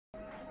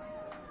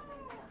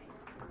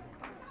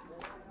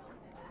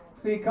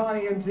See,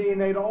 Connie and Jean,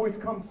 they'd always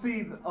come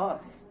see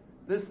us,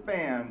 this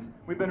band.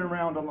 We've been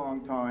around a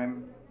long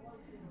time,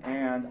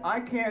 and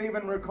I can't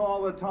even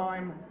recall a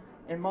time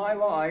in my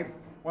life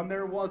when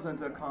there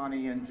wasn't a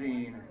Connie and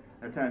Jean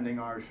attending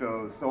our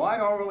shows, so I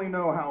don't really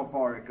know how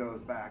far it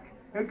goes back.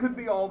 It could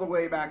be all the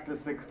way back to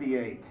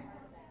 '68.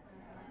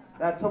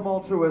 That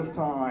tumultuous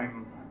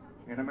time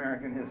in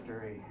American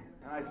history.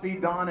 And I see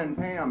Don and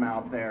Pam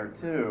out there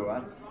too.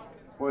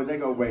 Boy, they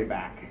go way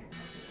back.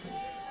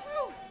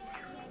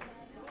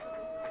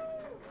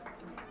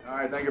 All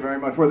right, thank you very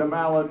much. We're the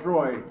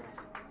MALADROITS.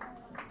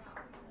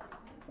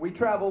 We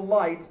travel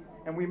light,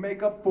 and we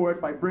make up for it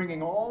by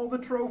bringing all the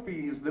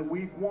trophies that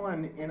we've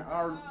won in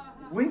our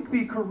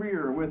lengthy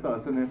career with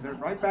us. And they're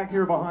right back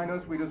here behind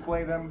us. We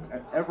display them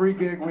at every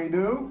gig we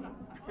do.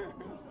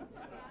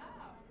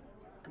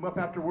 Come up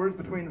afterwards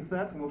between the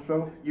sets, and we'll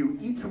show you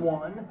each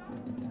one.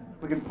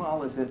 We can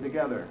polish it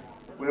together.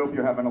 We hope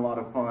you're having a lot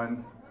of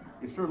fun.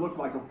 You sure look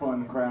like a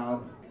fun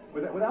crowd.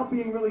 Without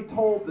being really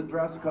told the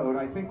dress code,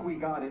 I think we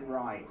got it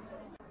right.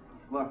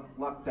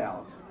 Lucked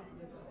out.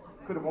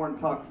 Could have worn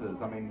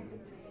tuxes. I mean,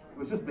 it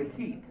was just the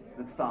heat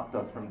that stopped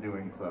us from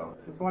doing so.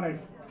 Just want to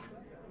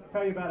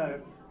tell you about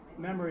a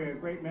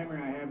great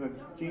memory I have of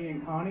Jean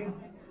and Connie.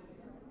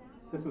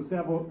 This was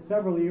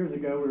several years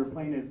ago. We were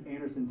playing at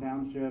Anderson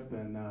Township,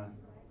 and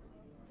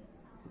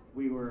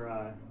we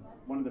were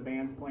one of the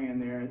bands playing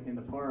there in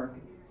the park.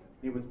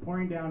 It was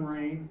pouring down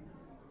rain.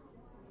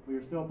 We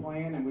were still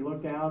playing, and we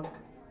looked out,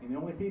 and the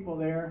only people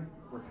there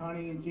were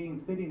Connie and Jean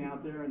sitting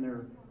out there in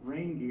their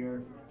rain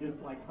gear,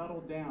 just like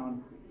huddled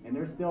down, and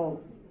they're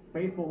still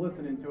faithful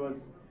listening to us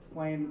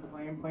playing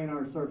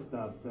our surf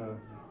stuff. So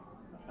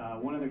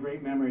one of the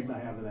great memories I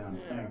have of them.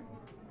 Thanks.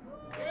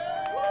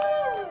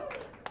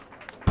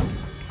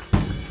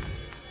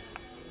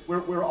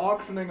 We're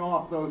auctioning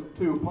off those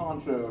 2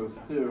 ponchos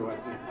too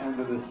at the end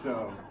of this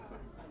show.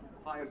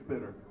 Highest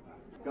bidder.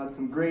 Got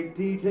some great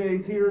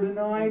DJs here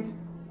tonight.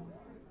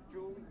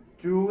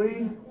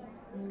 Julie.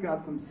 She's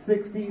got some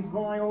 60s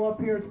vinyl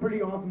up here. It's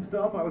pretty awesome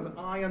stuff. I was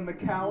eyeing the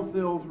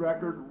Cowsills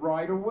record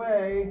right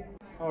away.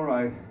 All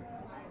right.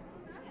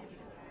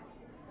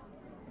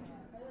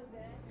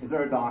 Is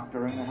there a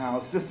doctor in the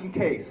house? Just in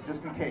case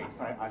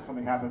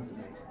something happens to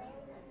me.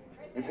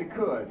 It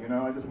could, you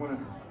know, I just want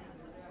to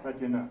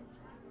let you know.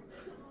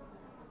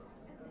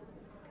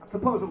 I'm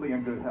supposedly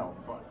in good health,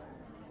 but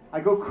I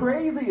go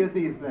crazy at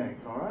these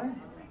things, all right?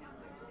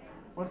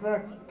 What's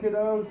next,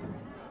 kiddos?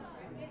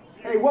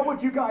 Hey, what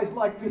would you guys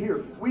like to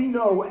hear? We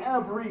know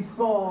every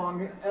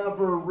song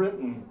ever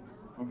written,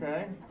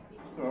 okay?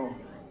 So,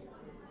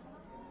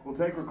 we'll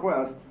take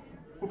requests.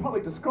 We'll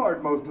probably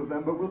discard most of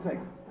them, but we'll take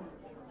them.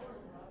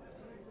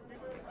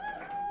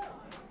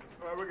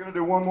 All right, we're going to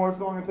do one more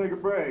song and take a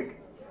break.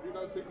 You're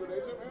not a secret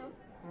agent, man?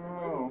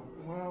 Oh,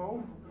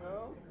 well.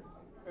 No?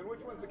 And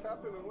which one's the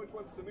captain and which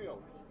one's the meal?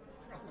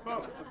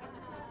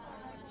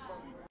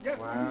 Yes,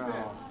 wow. we do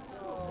that.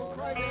 We'll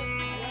try this.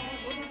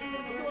 We'll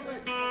do it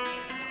later.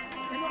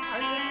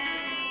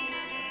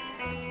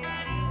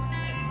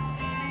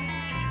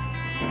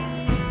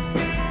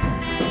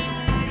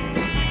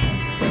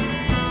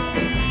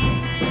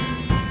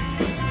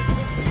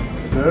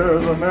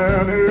 There's a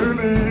man who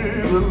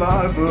leads a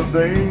life of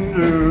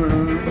danger.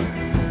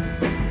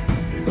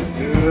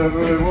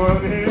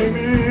 Everyone he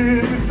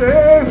meets, he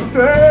stays a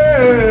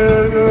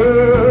stranger.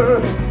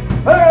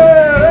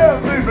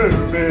 Every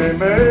move he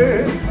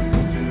made,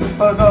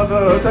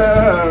 another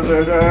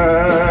tempted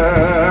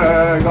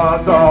day. God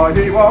thought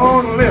he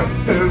won't live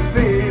to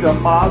see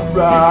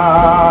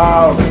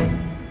tomorrow.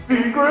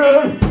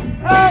 Secret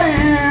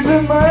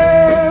agent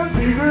man,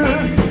 secret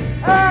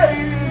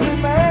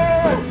agent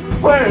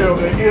man. Well,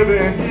 they're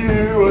giving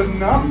you a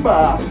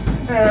number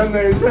and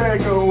they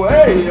take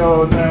away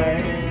your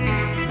name.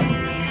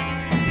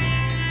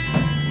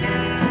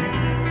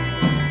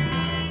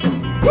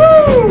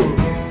 Woo!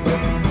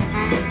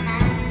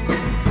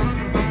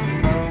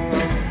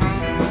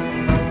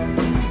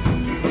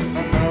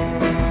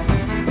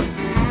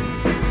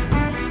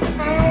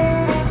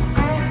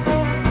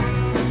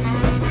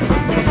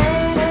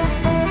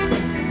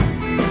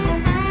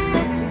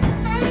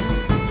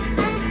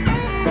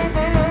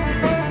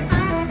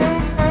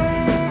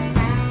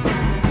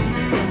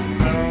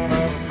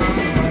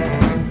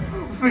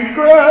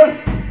 Secret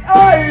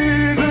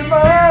agent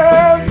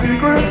man,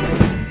 secret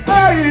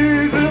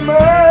agent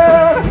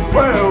man.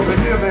 Well, they're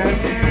giving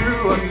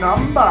you a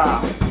number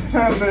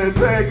and they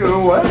take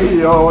away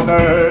your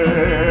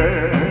name.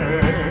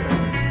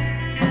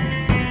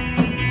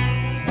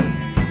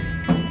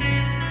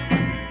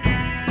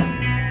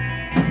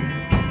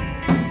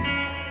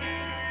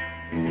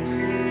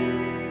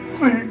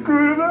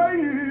 Secret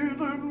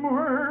agent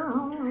man.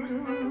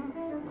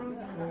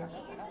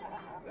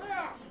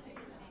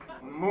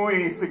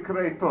 Muy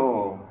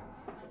secreto.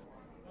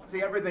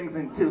 See, everything's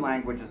in 2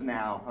 languages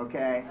now,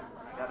 okay?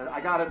 I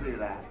gotta do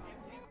that.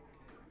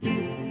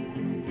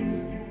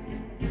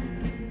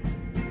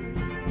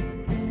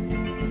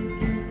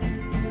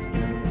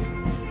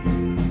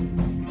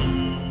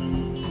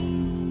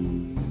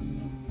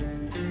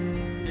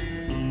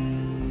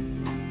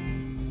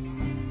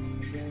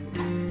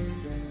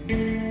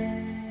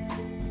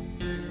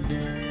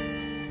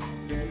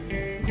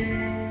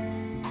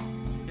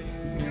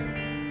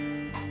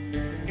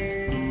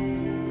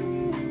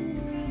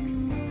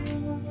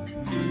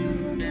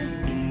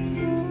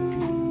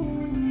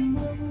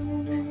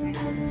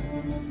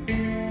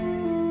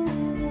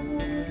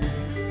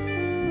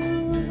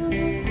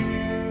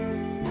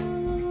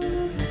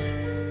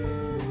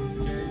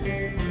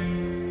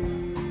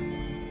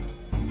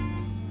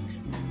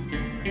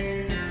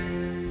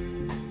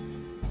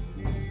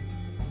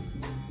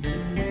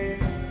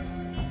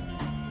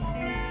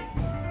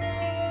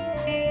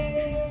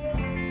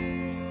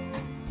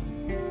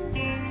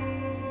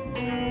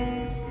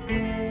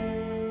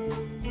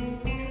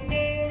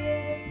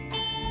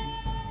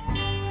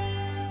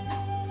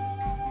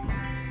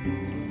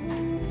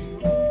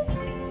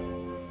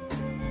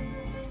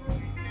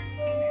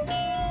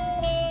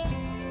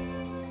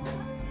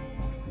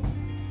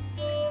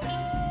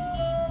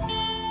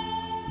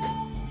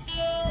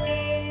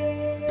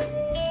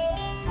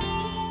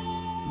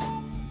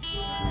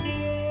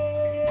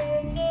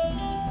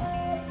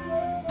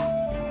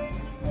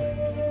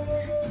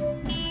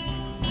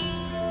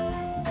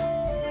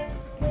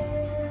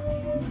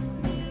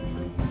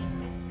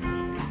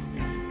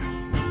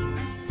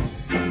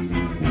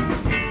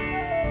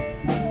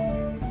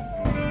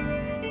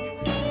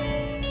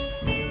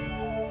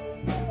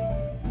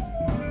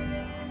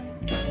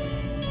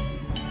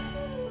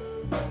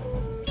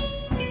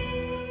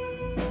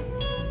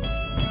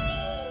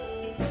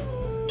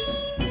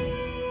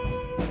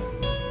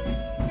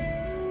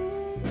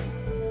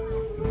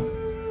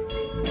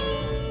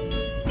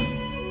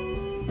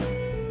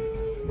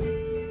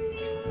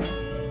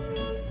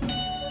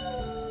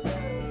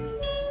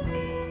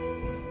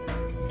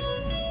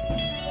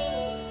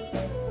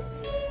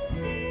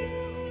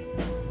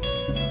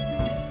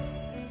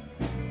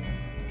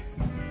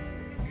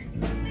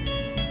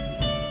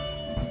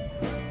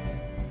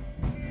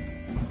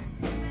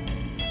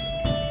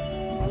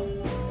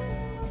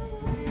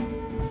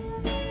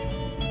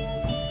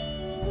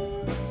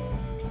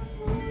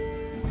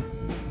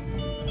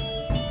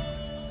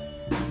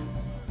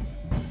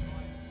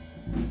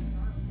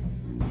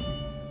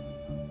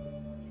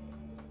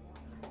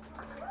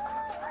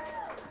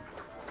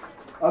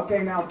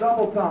 Okay, now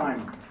double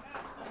time.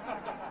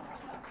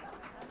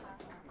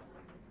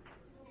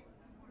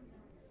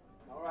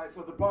 All right,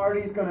 so the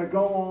party's going to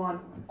go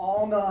on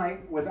all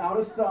night without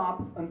a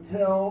stop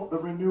until the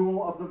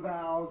renewal of the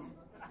vows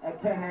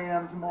at 10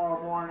 a.m.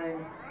 tomorrow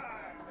morning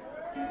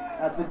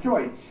at the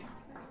church.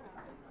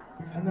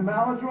 And the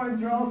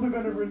Maladroits are also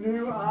going to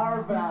renew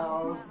our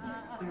vows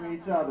to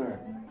each other,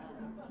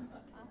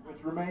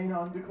 which remain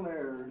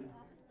undeclared.